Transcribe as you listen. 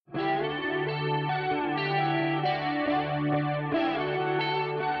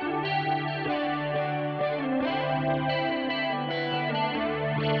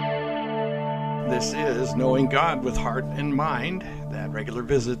This is Knowing God with Heart and Mind, that regular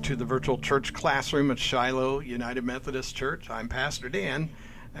visit to the virtual church classroom at Shiloh United Methodist Church. I'm Pastor Dan,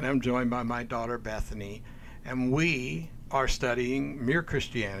 and I'm joined by my daughter Bethany, and we are studying Mere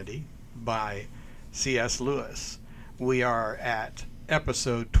Christianity by C.S. Lewis. We are at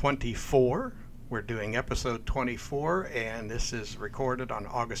episode 24. We're doing episode 24, and this is recorded on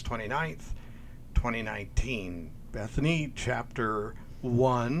August 29th, 2019. Bethany, chapter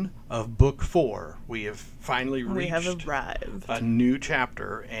 1 of book 4. We have finally reached arrived. A new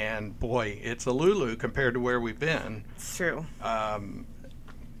chapter, and boy, it's a Lulu compared to where we've been. It's true.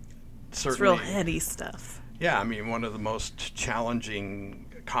 It's real heady stuff. Yeah, I mean, one of the most challenging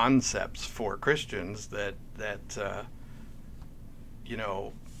concepts for Christians that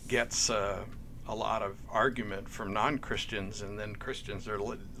gets a lot of argument from non-Christians, and then Christians are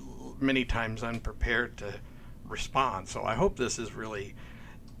many times unprepared to respond. So I hope this is really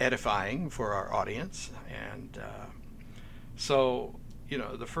edifying for our audience. And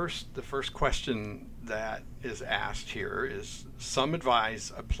the first question that is asked here is: some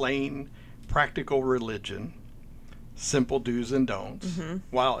advise a plain, practical religion, simple do's and don'ts,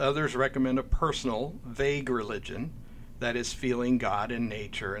 while others recommend a personal, vague religion that is feeling God in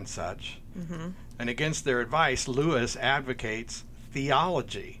nature and such. And against their advice, Lewis advocates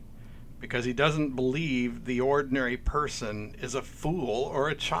theology, because he doesn't believe the ordinary person is a fool or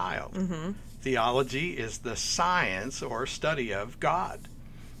a child. Theology is the science or study of God.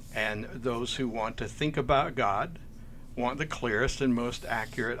 And those who want to think about God want the clearest and most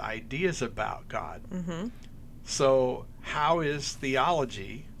accurate ideas about God. So how is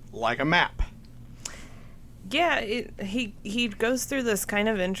theology like a map? Yeah, he goes through this kind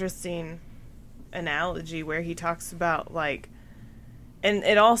of interesting analogy where he talks about, like, and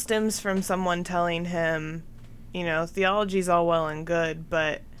it all stems from someone telling him, theology's all well and good,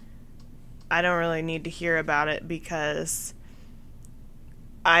 but I don't really need to hear about it because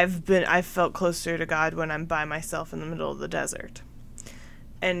I've felt closer to God when I'm by myself in the middle of the desert.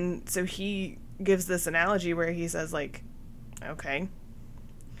 And so he gives this analogy where he says, like, okay,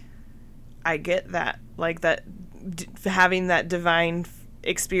 I get that, like, that having that divine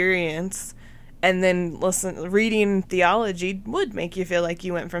experience, and then reading theology would make you feel like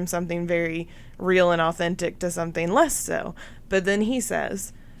you went from something very real and authentic to something less so. But then he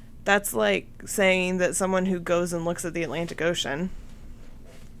says, that's like saying that someone who goes and looks at the Atlantic Ocean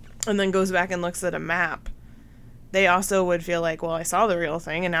and then goes back and looks at a map, they also would feel like, well, I saw the real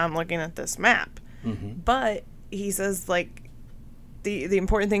thing and now I'm looking at this map. But he says, like, the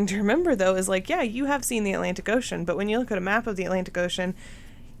important thing to remember, though, is, like, yeah, you have seen the Atlantic Ocean, but when you look at a map of the Atlantic Ocean,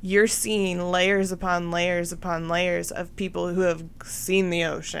 you're seeing layers upon layers upon layers of people who have seen the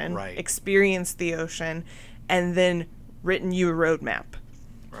ocean, right, experienced the ocean, and then written you a roadmap.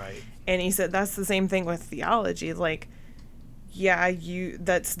 Right. And he said that's the same thing with theology. Like, yeah,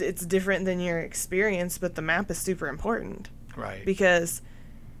 it's different than your experience, but the map is super important. Right. Because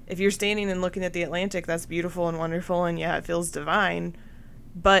if you're standing and looking at the Atlantic, that's beautiful and wonderful, and yeah, it feels divine.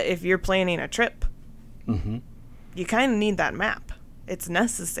 But if you're planning a trip, you kind of need that map. It's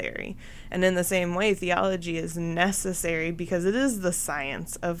necessary. And in the same way, theology is necessary because it is the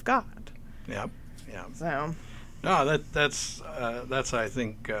science of God. Yep. Yeah. So. No, that's I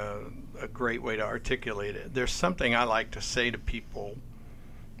think a great way to articulate it. There's something I like to say to people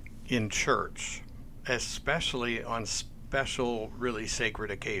in church, especially on special, really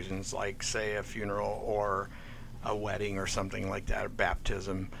sacred occasions, like, say, a funeral or a wedding or something like that, or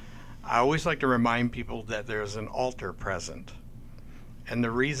baptism. I always like to remind people that there's an altar present. And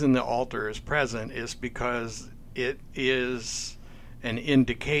the reason the altar is present is because it is an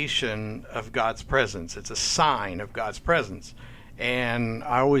indication of God's presence. It's a sign of God's presence. And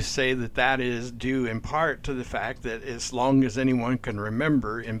I always say that is due in part to the fact that as long as anyone can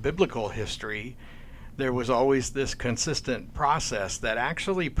remember in biblical history, there was always this consistent process that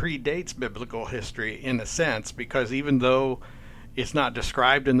actually predates biblical history in a sense, because even though it's not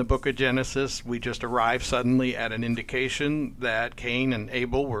described in the book of Genesis, we just arrive suddenly at an indication that Cain and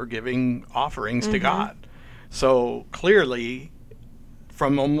Abel were giving offerings to God. So clearly,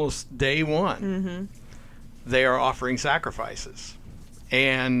 from almost day one, they are offering sacrifices.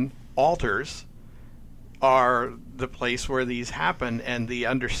 And altars are the place where these happen, and the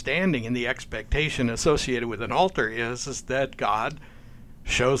understanding and the expectation associated with an altar is that God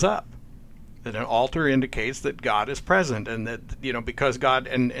shows up. That an altar indicates that God is present, and that, because God,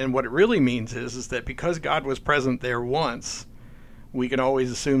 and what it really means is that because God was present there once, we can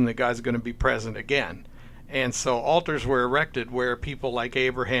always assume that God's going to be present again. And so altars were erected where people like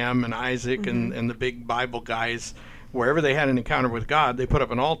Abraham and Isaac and the big Bible guys, wherever they had an encounter with God, they put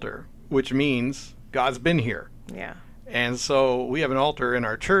up an altar. which means God's been here. Yeah. And so we have an altar in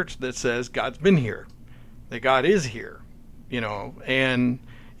our church that says God's been here, that God is here, and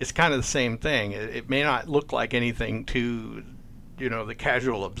it's kind of the same thing. It may not look like anything to, the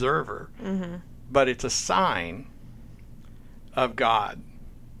casual observer, but it's a sign of God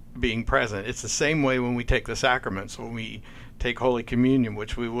being present. It's the same way when we take the sacraments, when we take Holy Communion,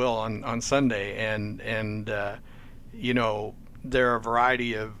 which we will on Sunday, and there are a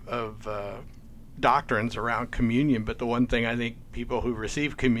variety of doctrines around communion, but the one thing I think people who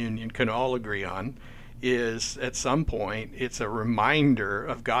receive communion can all agree on is at some point it's a reminder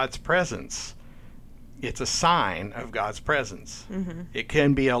of God's presence. It's a sign of God's presence. It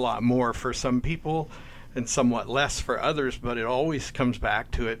can be a lot more for some people and somewhat less for others, but it always comes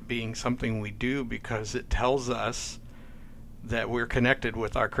back to it being something we do because it tells us that we're connected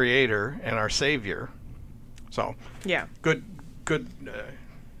with our Creator and our Savior. So, yeah, good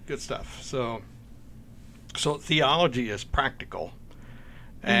stuff. So theology is practical,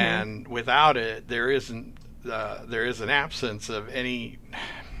 and without it, there is an absence of any.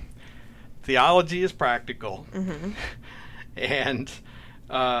 Theology is practical, and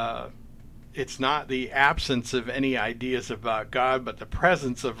it's not the absence of any ideas about God, but the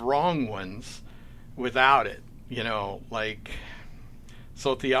presence of wrong ones without it.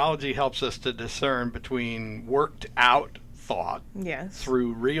 So theology helps us to discern between worked out thought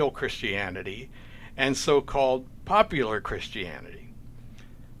through real Christianity and so-called popular Christianity.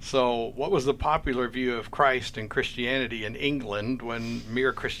 So what was the popular view of Christ and Christianity in England when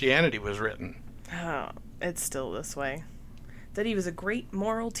Mere Christianity was written? Oh, it's still this way. That he was a great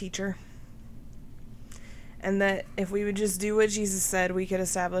moral teacher. And that if we would just do what Jesus said, we could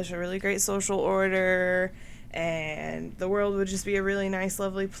establish a really great social order, and the world would just be a really nice,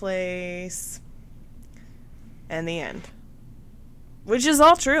 lovely place. And the end. Which is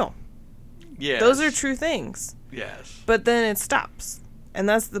all true. Yes. Those are true things. Yes. But then it stops. And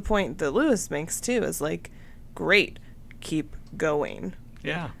that's the point that Lewis makes, too, is like, great, keep going.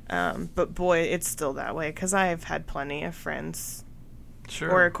 Yeah. But boy, it's still that way, because I've had plenty of friends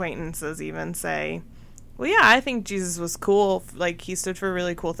or acquaintances even say, well, yeah, I think Jesus was cool. Like, he stood for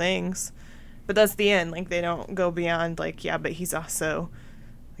really cool things. But that's the end. Like, they don't go beyond, like, yeah, but he's also,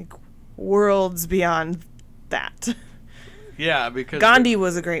 like, worlds beyond that. Yeah, because Gandhi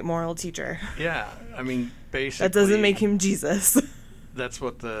was a great moral teacher. Yeah, I mean, basically. That doesn't make him Jesus. That's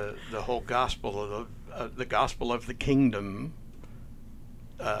what the whole gospel of the gospel of the kingdom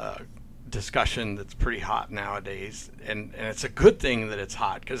discussion that's pretty hot nowadays, and it's a good thing that it's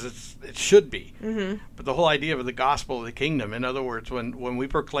hot because it should be. But the whole idea of the gospel of the kingdom, in other words, when we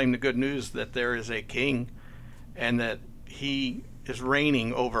proclaim the good news that there is a king and that he is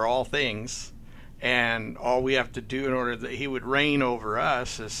reigning over all things, and all we have to do in order that he would reign over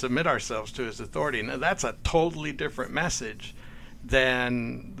us is submit ourselves to his authority. Now that's a totally different message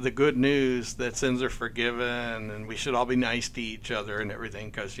than the good news that sins are forgiven and we should all be nice to each other and everything,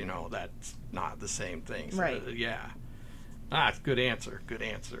 because that's not the same thing. So, right. It's good answer.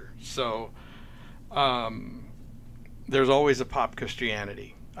 So there's always a pop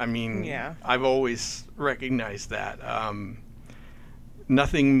Christianity. I mean, I've always recognized that.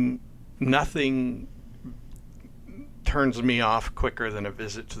 Nothing turns me off quicker than a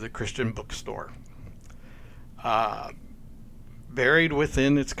visit to the Christian bookstore. Buried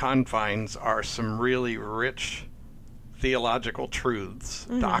within its confines are some really rich theological truths,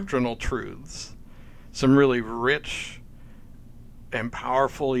 doctrinal truths, some really rich and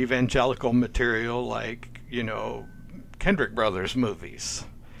powerful evangelical material like, Kendrick Brothers movies.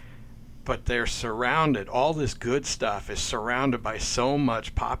 But they're surrounded, all this good stuff is surrounded by so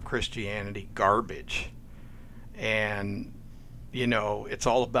much pop Christianity garbage. And, it's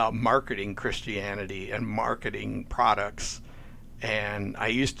all about marketing Christianity and marketing products. And I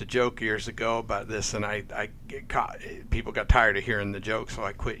used to joke years ago about this, and people got tired of hearing the joke, so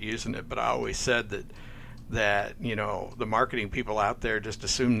I quit using it. But I always said that the marketing people out there just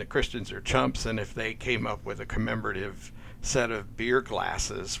assume that Christians are chumps, and if they came up with a commemorative set of beer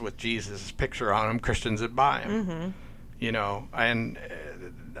glasses with Jesus' picture on them, Christians would buy them. And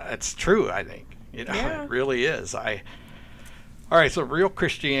that's true, I think. It really is. All right, so real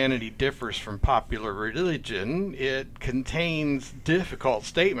Christianity differs from popular religion. It contains difficult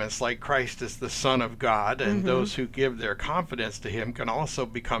statements like Christ is the Son of God, and those who give their confidence to him can also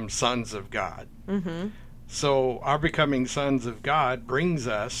become sons of God. So our becoming sons of God brings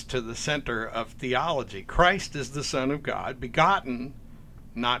us to the center of theology. Christ is the Son of God, begotten,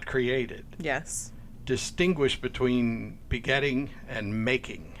 not created. Yes. Distinguish between begetting and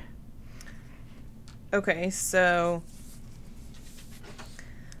making. Okay, so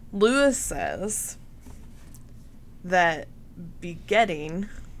Lewis says that begetting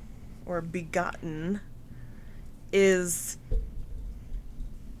or begotten is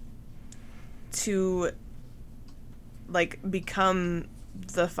to like become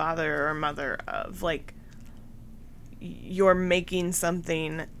the father or mother of, like, you're making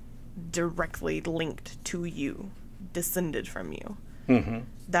something directly linked to you, descended from you. Mm-hmm.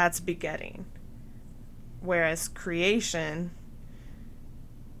 That's begetting. Whereas creation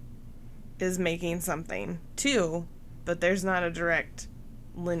is making something too, but there's not a direct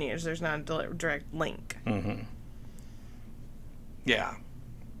lineage, there's not a direct link. Mm-hmm. Yeah.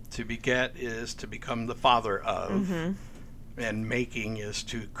 To beget is to become the father of, Mm-hmm. and making is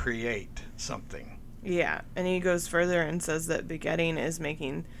to create something. Yeah, and he goes further and says that begetting is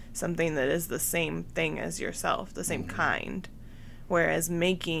making something that is the same thing as yourself, the same kind, whereas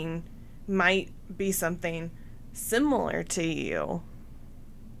making might be something similar to you.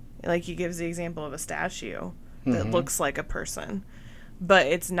 Like, he gives the example of a statue that looks like a person, but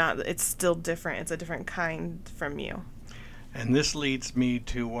it's not, it's still different. It's a different kind from you. And this leads me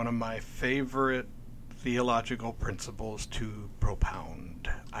to one of my favorite theological principles to propound.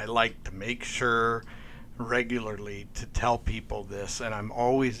 I like to make sure regularly to tell people this, and I'm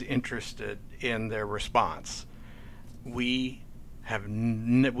always interested in their response. We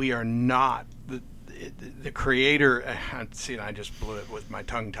are not the creator. See, I just blew it with my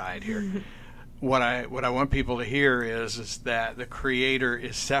tongue tied here. What I want people to hear is that the creator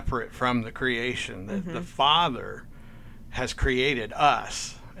is separate from the creation. That the Father has created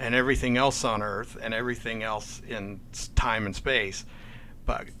us and everything else on earth and everything else in time and space,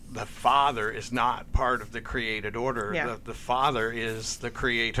 but the Father is not part of the created order. Yeah. The Father is the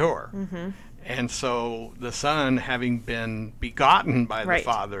creator. And so the Son, having been begotten by the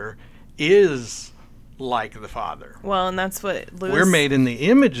Father, is like the Father. Well, and that's what Lewis... We're made in the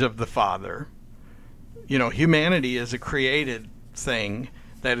image of the Father. You know, humanity is a created thing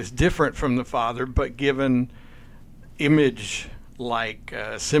that is different from the Father, but given image-like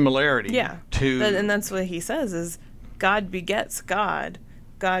similarity to... And that's what he says, is God begets God.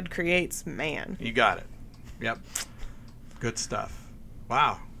 God creates man. You got it. Yep. Good stuff.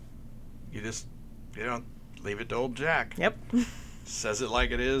 Wow. You don't leave it to old Jack. Yep. Says it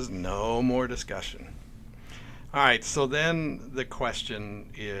like it is. No more discussion. All right. So then the question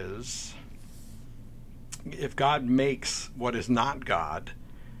is, if God makes what is not God,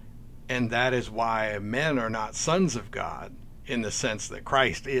 and that is why men are not sons of God in the sense that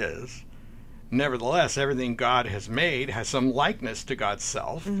Christ is, nevertheless, everything God has made has some likeness to God's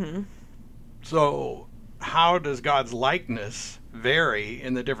self. So how does God's likeness vary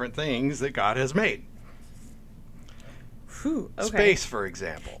in the different things that God has made? Whew, okay. Space, for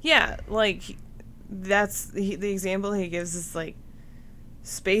example. Yeah, like, that's the example he gives is, like,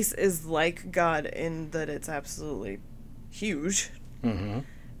 space is like God in that it's absolutely huge.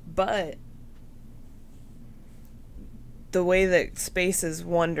 But the way that space is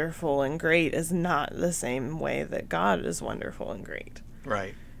wonderful and great is not the same way that God is wonderful and great.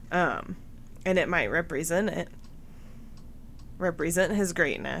 Right. And it might represent his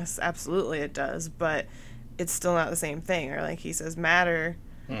greatness. Absolutely it does, but it's still not the same thing. Or like he says, matter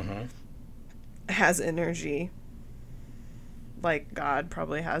has energy. Like God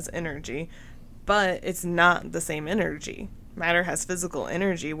probably has energy, but it's not the same energy. Matter has physical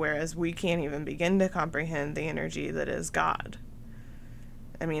energy, whereas we can't even begin to comprehend the energy that is God.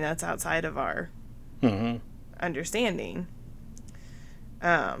 I mean, that's outside of our understanding.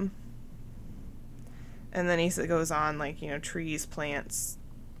 And then he goes on, like, you know, trees, plants,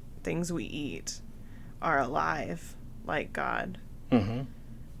 things we eat are alive like God,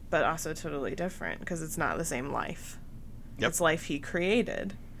 but also totally different because it's not the same life. It's life he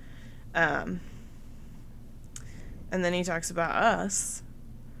created. And then he talks about us.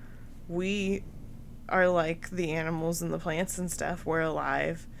 We are like the animals and the plants and stuff. We're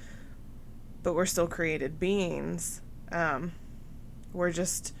alive, but we're still created beings. We're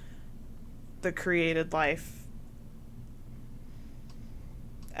just the created life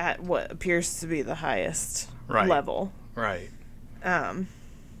at what appears to be the highest level. Right. And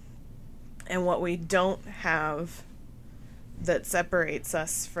what we don't have that separates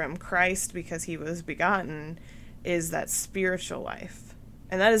us from Christ because he was begotten is that spiritual life.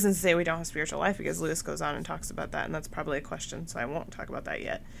 And that isn't to say we don't have spiritual life, because Lewis goes on and talks about that, and that's probably a question, so I won't talk about that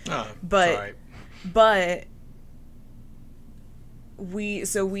yet. But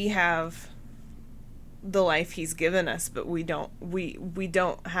we have the life he's given us, but we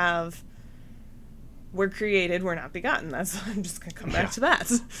don't have we're created, we're not begotten. That's I'm just going to come back to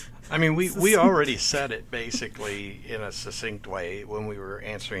that. I mean, we already said it basically in a succinct way when we were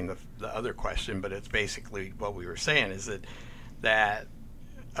answering the other question, but it's basically what we were saying is that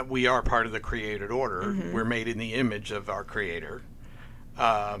we are part of the created order. Mm-hmm. We're made in the image of our Creator.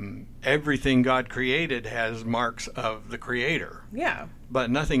 Everything God created has marks of the Creator. Yeah. But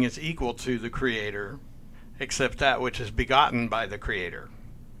nothing is equal to the Creator except that which is begotten by the Creator,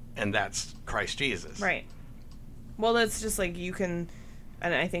 and that's Christ Jesus. Right. Well, that's just like you can,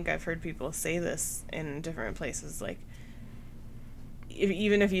 and I think I've heard people say this in different places, like,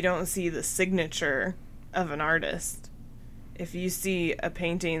 even if you don't see the signature of an artist, if you see a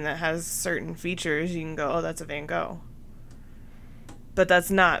painting that has certain features, you can go, oh, that's a Van Gogh. But that's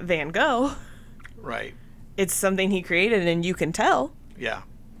not Van Gogh. Right. It's something he created, and you can tell. Yeah.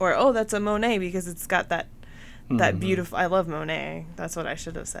 Or, oh, that's a Monet because it's got that beautiful... I love Monet. That's what I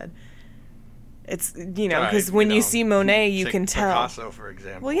should have said. It's, because when you see Monet, you can tell. Picasso, for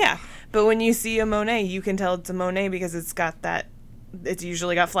example. Well, yeah. But when you see a Monet, you can tell it's a Monet because it's got that... It's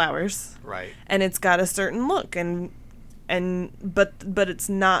usually got flowers. Right. And it's got a certain look. But it's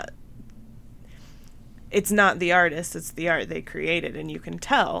not... It's not the artist, it's the art they created, and you can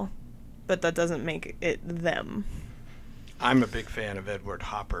tell, but that doesn't make it them. I'm a big fan of Edward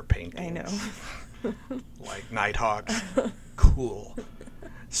Hopper paintings. I know. Like Nighthawks. Cool.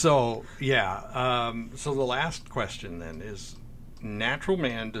 So, yeah. So the last question then is, natural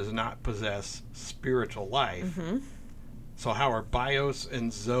man does not possess spiritual life. Mm-hmm. So how are bios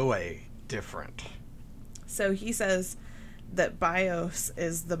and zoe different? So he says that bios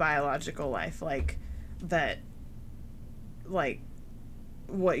is the biological life, like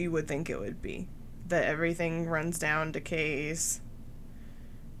what you would think it would be, that everything runs down, decays,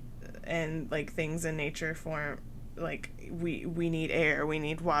 and like things in nature form, like we need air, we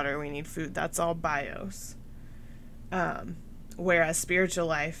need water, we need food. That's all bios. Whereas spiritual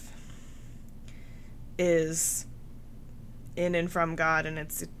life is in and from God, and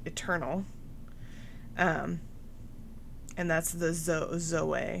it's eternal. And that's the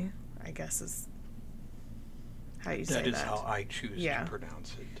zoe, I guess is how you say that. That is how I choose to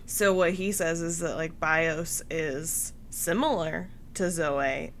pronounce it. So what he says is that like bios is similar to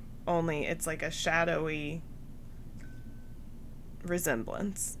zoe, only it's like a shadowy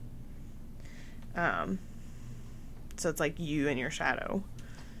resemblance. So it's like you and your shadow.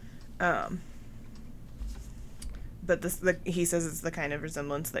 But he says it's the kind of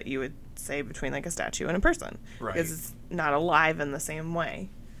resemblance that you would say between like a statue and a person. Right. Because it's not alive in the same way.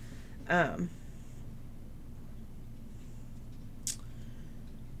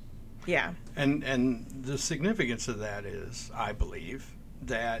 Yeah. And the significance of that is, I believe,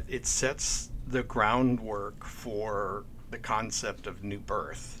 that it sets the groundwork for the concept of new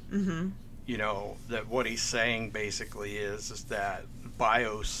birth. Mm-hmm. That what he's saying basically is that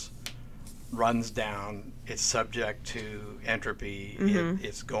bios runs down, it's subject to entropy, mm-hmm.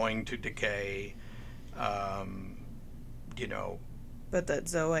 It's going to decay, But that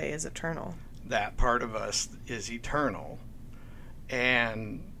zoe is eternal. That part of us is eternal.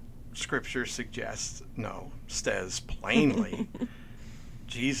 And Scripture says plainly,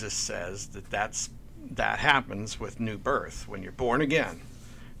 Jesus says that happens with new birth. When you're born again,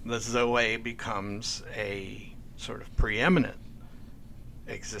 the zoe becomes a sort of preeminent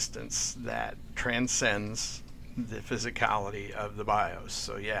existence that transcends the physicality of the bios.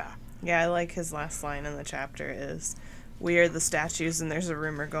 So, yeah. Yeah, I like his last line in the chapter is, we are the statues, and there's a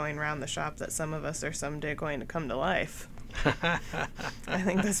rumor going around the shop that some of us are someday going to come to life. I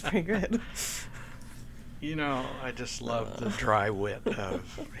think that's pretty good. I just love the dry wit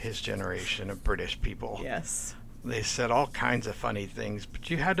of his generation of British people. Yes. They said all kinds of funny things, but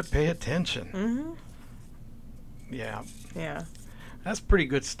you had to pay attention. Mm-hmm. Yeah. Yeah. That's pretty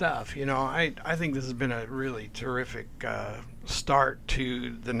good stuff. I think this has been a really terrific start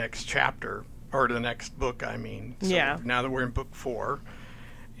to the next chapter, or the next book, I mean. So yeah. Now that we're in book 4.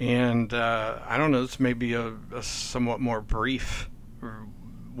 And I don't know, this may be a somewhat more brief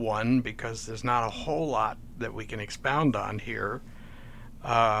one because there's not a whole lot that we can expound on here.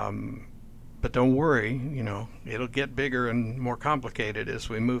 But don't worry, it'll get bigger and more complicated as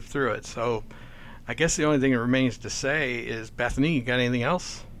we move through it. So I guess the only thing that remains to say is, Bethany, you got anything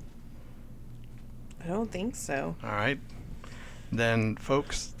else? I don't think so. All right. Then,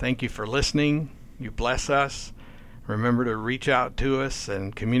 folks, thank you for listening. You bless us. Remember to reach out to us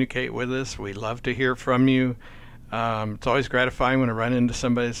and communicate with us. We love to hear from you. It's always gratifying when I run into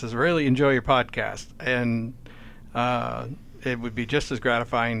somebody that says, really enjoy your podcast. And it would be just as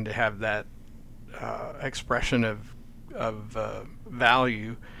gratifying to have that expression of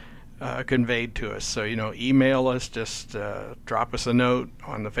value conveyed to us. So, email us, just drop us a note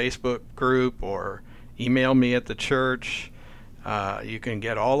on the Facebook group or email me at the church. You can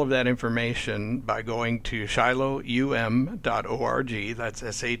get all of that information by going to shiloum.org. That's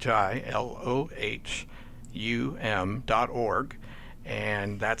SHILOHUM.org.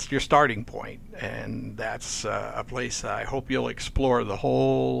 And that's your starting point. And that's a place I hope you'll explore the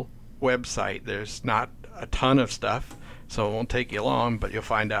whole website. There's not a ton of stuff, so it won't take you long, but you'll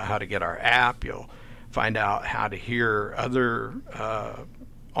find out how to get our app. You'll find out how to hear other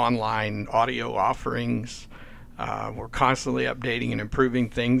online audio offerings. We're constantly updating and improving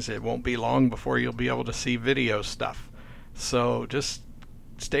things. It won't be long before you'll be able to see video stuff. So just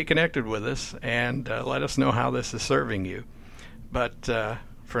stay connected with us and let us know how this is serving you. But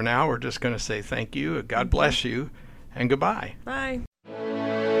for now, we're just going to say thank you, God bless you, and goodbye. Bye.